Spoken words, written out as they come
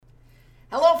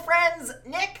friends,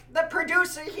 Nick the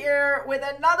producer here with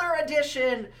another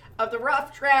edition of the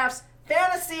Rough Drafts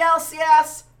Fantasy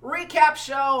LCS recap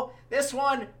show. This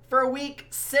one for week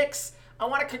 6. I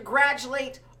want to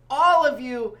congratulate all of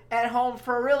you at home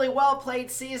for a really well-played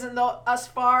season thus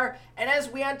far. And as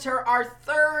we enter our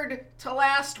third to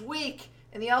last week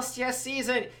in the LCS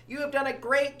season, you have done a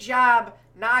great job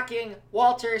knocking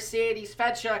Walter Ciades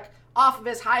Fedchuk off of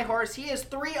his high horse. He is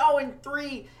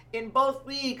 3-0-3 in both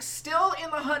leagues, still in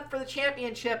the hunt for the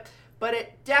championship, but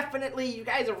it definitely, you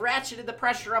guys have ratcheted the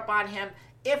pressure up on him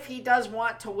if he does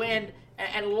want to win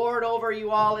and lord over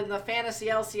you all in the fantasy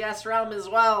LCS realm as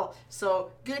well.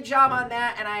 So good job on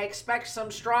that, and I expect some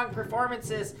strong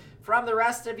performances from the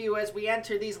rest of you as we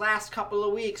enter these last couple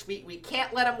of weeks. We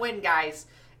can't let him win, guys,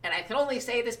 and I can only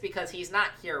say this because he's not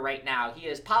here right now. He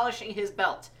is polishing his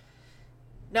belt.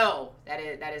 No, that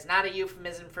is not a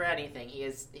euphemism for anything. He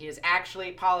is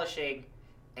actually polishing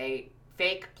a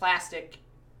fake plastic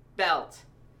belt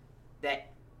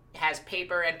that has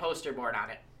paper and poster board on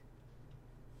it.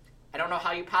 I don't know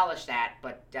how you polish that,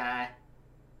 but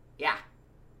yeah,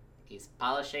 he's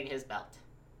polishing his belt.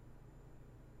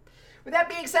 With that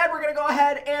being said, we're going to go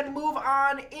ahead and move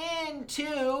on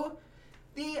into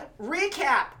the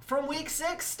recap from week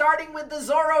 6, starting with the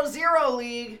Zoro Zero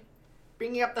League.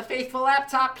 Bringing up the faithful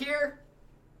laptop here.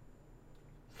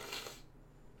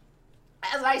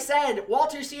 As I said,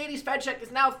 Walter Ciades Fedchuk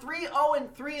is now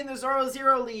 3-0-3 in the Zoro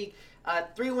Zero League.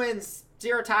 3 wins,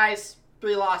 0 ties,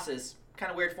 3 losses.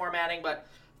 Kind of weird formatting, but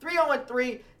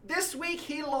 3-0-3. This week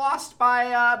he lost by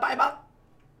about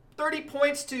 30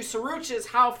 points to Sarucha's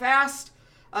How Fast.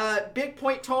 Big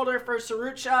point total for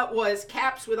Sarucha was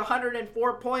Caps with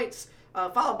 104 points.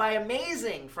 Followed by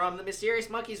Amazing from the Mysterious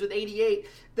Monkeys with 88.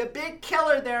 The big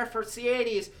killer there for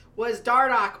Ciades was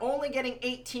Dardoch, only getting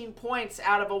 18 points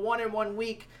out of a 1-1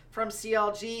 week from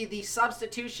CLG. The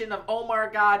substitution of Omar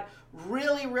God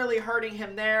really hurting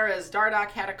him there, as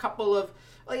Dardoch had a couple of,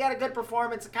 well, he had a good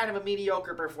performance and kind of a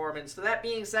mediocre performance. So that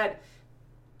being said,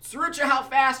 Sarucha How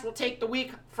Fast will take the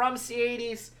week from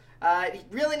Ciades. He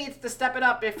really needs to step it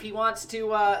up if he wants to,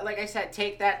 like I said,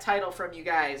 take that title from you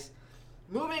guys.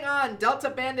 Moving on, Delta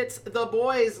Bandits, the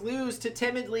boys, lose to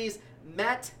Timidly's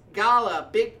Met Gala.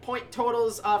 Big point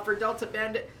totals for Delta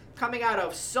Bandit coming out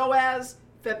of Soaz,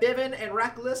 Febivin, and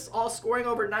Reckless, all scoring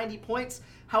over 90 points.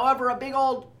 However, a big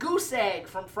old goose egg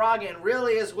from Froggen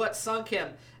really is what sunk him,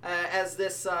 as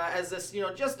this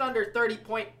just under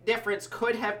 30-point difference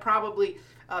could have probably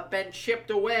been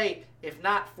chipped away if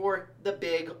not for the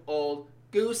big old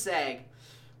goose egg.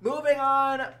 Moving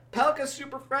on, Pelka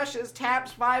Super Fresh's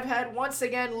Tabs 5 head once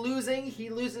again losing.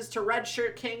 He loses to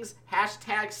Redshirt Kings,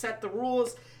 hashtag set the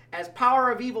rules, as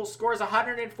Power of Evil scores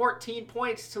 114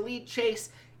 points to lead Chase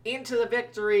into the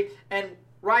victory and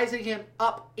rising him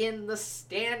up in the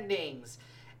standings.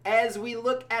 As we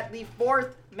look at the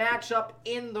 4th matchup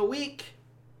in the week,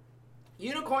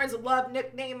 Unicorns of Love,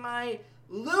 nickname my,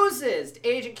 loses to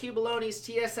Agent Cubaloni's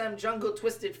TSM Jungle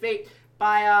Twisted Fate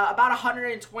by about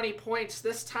 120 points.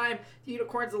 This time, the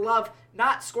Unicorns of Love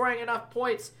not scoring enough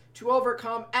points to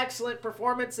overcome excellent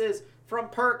performances from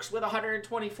Perks with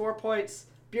 124 points,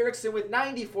 Bjergsen with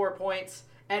 94 points,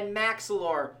 and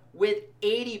Maxilor with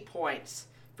 80 points.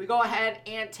 If we go ahead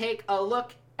and take a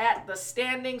look at the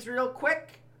standings real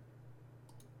quick.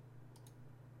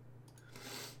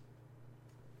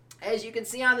 As you can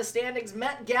see on the standings,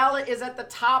 Met Gala is at the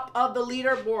top of the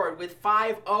leaderboard with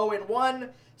 5-0-1.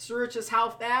 Sarucha's How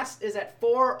Fast is at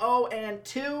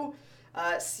 4-0-2.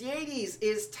 Ciades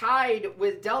is tied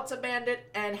with Delta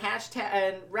Bandit and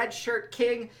Redshirt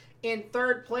King in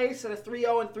 3rd place at a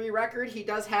 3-0-3 record. He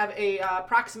does have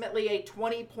approximately a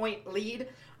 20-point lead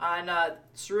on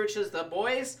Sarucha's The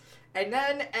Boys. And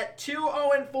then at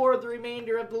 2-0-4, the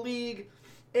remainder of the league,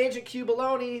 Agent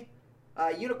Cubaloni,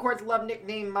 Unicorns Love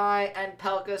nickname My, and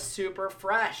Pelka Super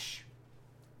Fresh.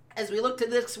 As we look to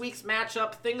this week's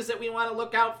matchup, things that we want to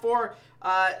look out for,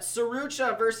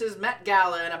 Sarucha versus Met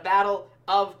Gala in a battle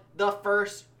of the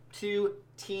first 2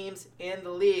 teams in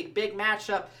the league. Big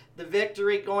matchup. The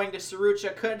victory going to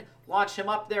Sarucha could launch him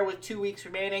up there with 2 weeks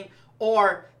remaining,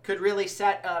 or could really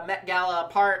set Met Gala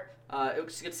apart.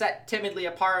 It could set Timidly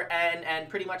apart and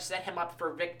pretty much set him up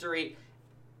for victory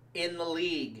in the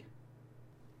league.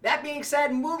 That being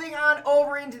said, moving on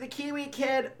over into the Kiwi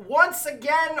Kid. Once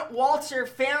again, Walter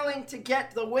failing to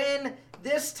get the win.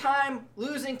 This time,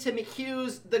 losing to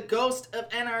McHugh's, the Ghost of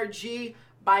NRG,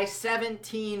 by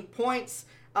 17 points.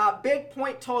 Big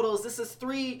point totals. This is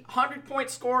 300-point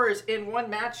scorers in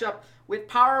one matchup, with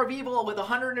Power of Evil with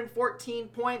 114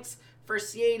 points for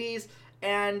Ciades,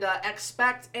 And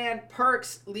Expect and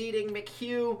Perks leading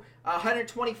McHugh,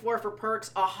 124 for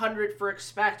Perks, 100 for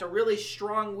Expect. A really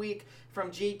strong week from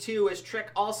G2 as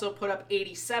Trick also put up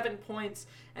 87 points,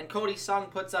 and Cody Sung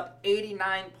puts up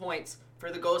 89 points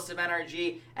for the Ghost of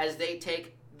NRG as they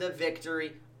take the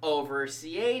victory over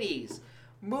C80s.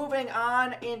 Moving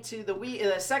on into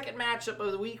the second matchup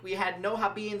of the week, we had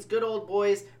Noha Beans, good old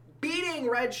boys, beating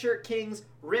Red Shirt Kings,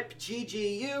 RIP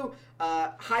GGU.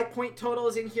 High point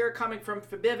totals in here coming from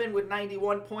Fabivin with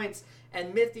 91 points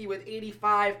and Mithy with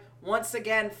 85. Once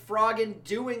again, Froggen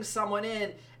doing someone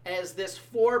in as this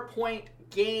 4-point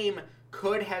game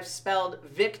could have spelled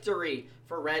victory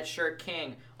for Red Shirt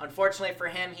King. Unfortunately for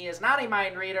him, he is not a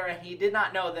mind reader, and he did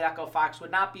not know that Echo Fox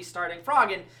would not be starting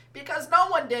Froggen because no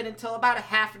one did until about a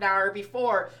half an hour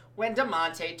before when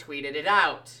DeMonte tweeted it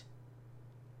out.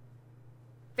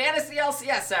 Fantasy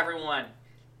LCS, everyone.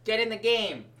 Get in the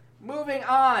game. Moving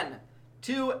on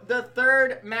to the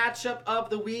third matchup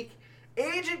of the week.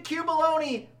 Agent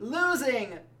Cubaloni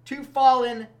losing to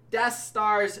Fallen Death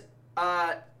Stars.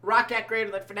 Rocket greater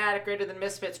than Fnatic, greater than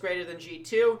Misfits, greater than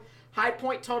G2. High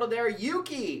point total there.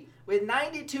 Yuki with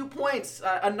 92 points.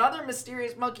 Another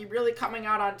Mysterious Monkey really coming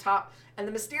out on top. And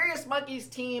the Mysterious Monkeys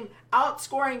team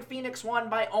outscoring Phoenix 1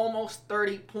 by almost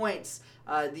 30 points.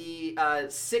 The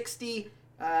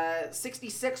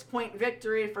 66-point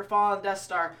victory for Fallen Death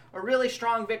Star. A really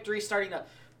strong victory, starting to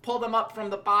pull them up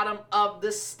from the bottom of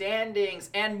the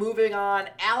standings. And moving on,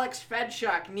 Alex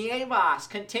Fedchuk, Nievas,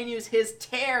 continues his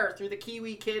tear through the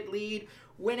Kiwi Kid lead,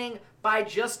 winning by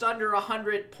just under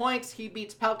 100 points. He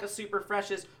beats Pelka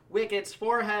Superfresh's Wicked's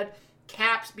Forehead,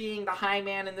 Caps being the high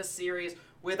man in this series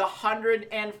with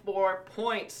 104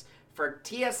 points for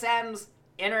TSM's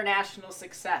international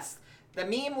success. The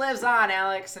meme lives on,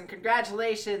 Alex, and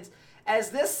congratulations,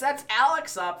 as this sets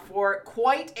Alex up for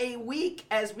quite a week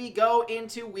as we go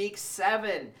into week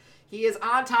 7. He is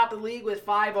on top of the league with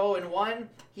 5-0-1.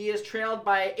 He is trailed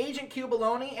by Agent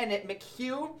Cubaloni and at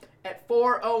McHugh at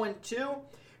 4-0-2,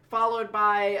 followed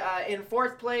by, in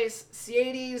fourth place,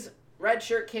 C80s, Red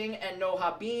Shirt King, and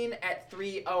Noha Bean at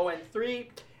 3-0-3.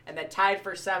 And then tied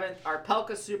for 7th are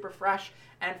Pelka Superfresh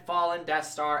and Fallen Death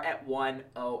Star at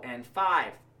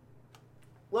 1-0-5.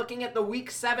 Looking at the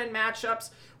Week 7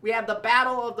 matchups, we have the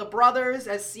Battle of the Brothers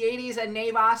as C80s and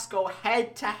Navas go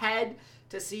head-to-head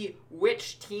to see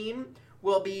which team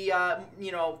will be,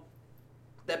 the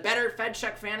better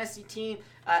Fedchuk fantasy team.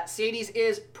 C80s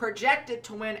is projected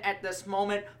to win at this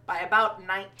moment by about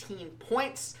 19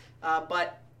 points,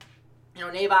 but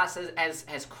Navas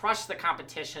has crushed the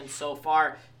competition so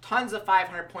far. Tons of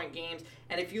 500-point games.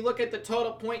 And if you look at the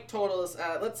total point totals,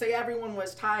 let's say everyone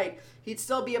was tied, he'd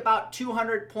still be about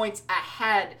 200 points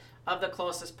ahead of the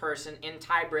closest person in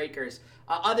tiebreakers.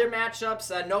 Other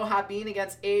matchups, Noha Bean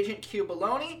against Agent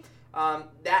Cubaloni.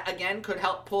 That, again, could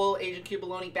help pull Agent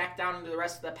Cubaloni back down into the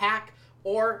rest of the pack,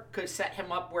 or could set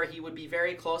him up where he would be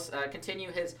very close,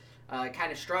 continue his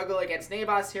kind of struggle against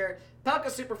Navas here. Pelka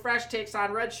Superfresh takes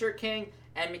on Red Shirt King,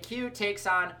 and McHugh takes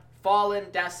on Fallen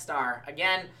Death Star.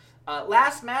 Again,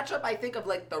 last matchup, I think, of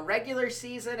like the regular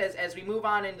season as we move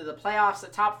on into the playoffs. The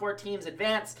top 4 teams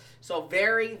advance, so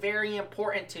very, very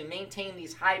important to maintain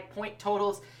these high point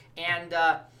totals and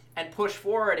push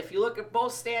forward. If you look at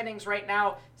both standings right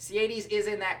now, C80s is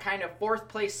in that kind of 4th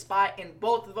place spot in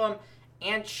both of them.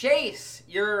 And Chase,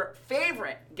 your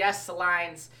favorite Guest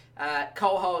Alliance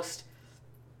co-host,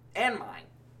 and mine,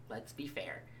 let's be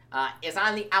fair, is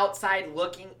on the outside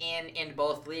looking in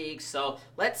both leagues. So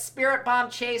let's Spirit Bomb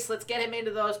Chase. Let's get him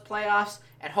into those playoffs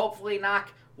and hopefully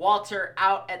knock Walter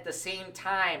out at the same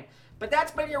time. But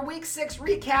that's been your Week 6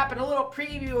 recap and a little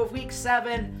preview of Week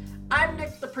 7. I'm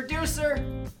Nick, the producer.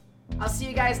 I'll see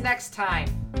you guys next time.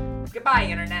 Goodbye,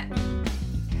 Internet.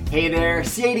 Hey there,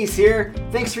 C80s here.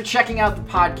 Thanks for checking out the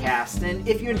podcast. And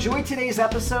if you enjoyed today's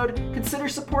episode, consider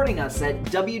supporting us at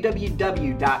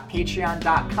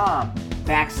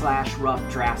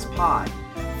www.patreon.com/roughdraftspod.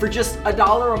 For just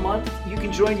 $1 a month, you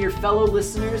can join your fellow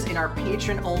listeners in our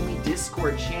patron-only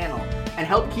Discord channel and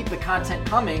help keep the content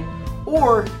coming,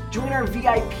 or join our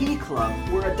VIP club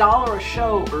where $1 a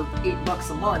show or $8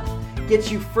 a month gets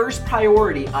you first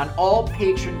priority on all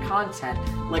patron content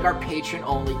like our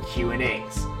patron-only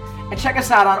Q&As. And check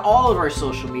us out on all of our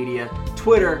social media,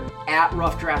 Twitter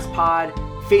 @RoughDraftsPod,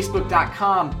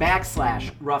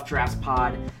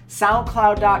 Facebook.com/RoughDraftsPod,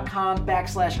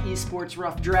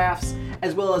 SoundCloud.com/esportsroughdrafts,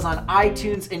 as well as on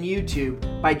iTunes and YouTube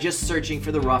by just searching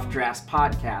for the Rough Drafts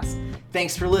Podcast.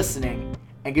 Thanks for listening,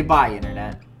 and goodbye,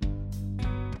 Internet.